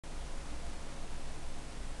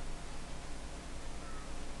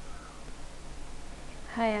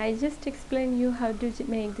Hi, I just explained you how to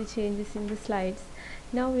make the changes in the slides.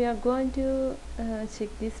 Now we are going to check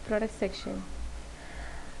this product section.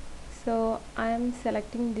 So I am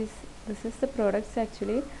selecting this is the products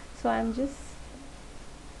actually. So I am just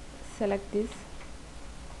select this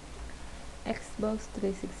Xbox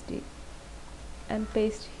 360 and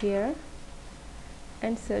paste here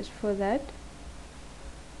and search for that.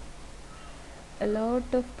 A lot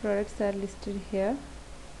of products are listed here.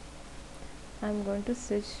 I'm going to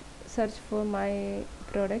search for my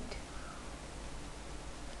product.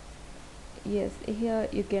 Yes, here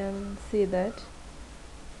you can see that.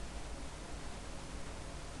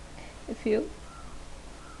 If you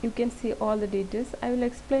can see all the details. I will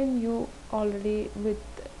explain you already with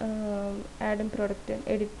add and product and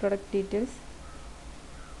edit product details.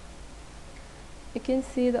 You can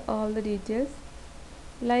see all the details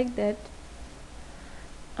like that.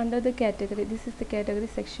 Under the category, this is the category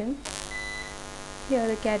section. Here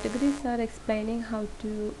the categories are explaining how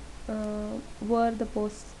to where the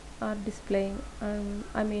posts are displaying,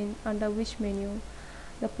 I mean under which menu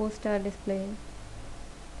the posts are displaying.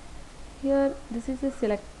 Here this is a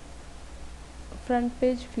select front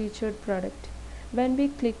page featured product. When we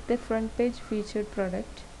click the front page featured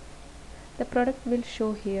product, the product will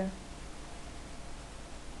show here.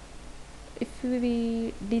 If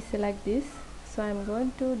we deselect this, so I'm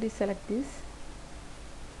going to deselect this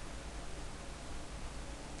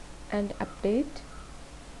and update,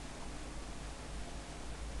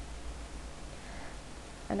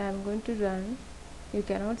 and I'm going to run. You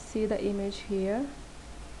cannot see the image here,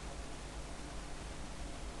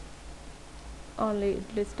 only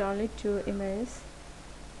it lists only 2 images.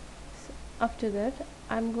 So after that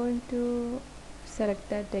I'm going to select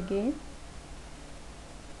that again,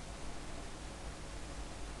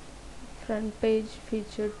 front page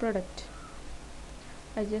featured product.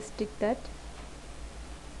 I just tick that.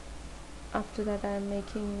 After that I am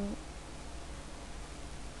making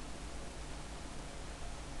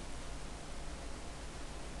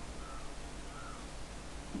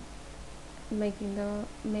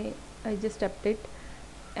I just update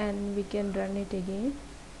and we can run it again.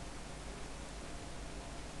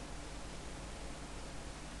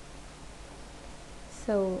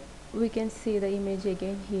 So we can see the image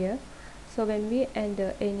again here. So when we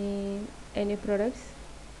enter any products,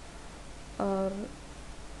 or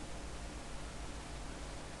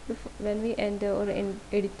when we enter or in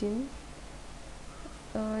editing,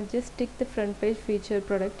 just tick the front page featured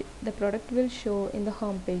product. The product will show in the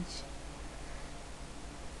home page.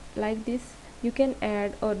 Like this you can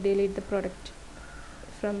add or delete the product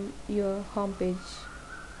from your home page.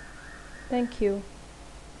 Thank you.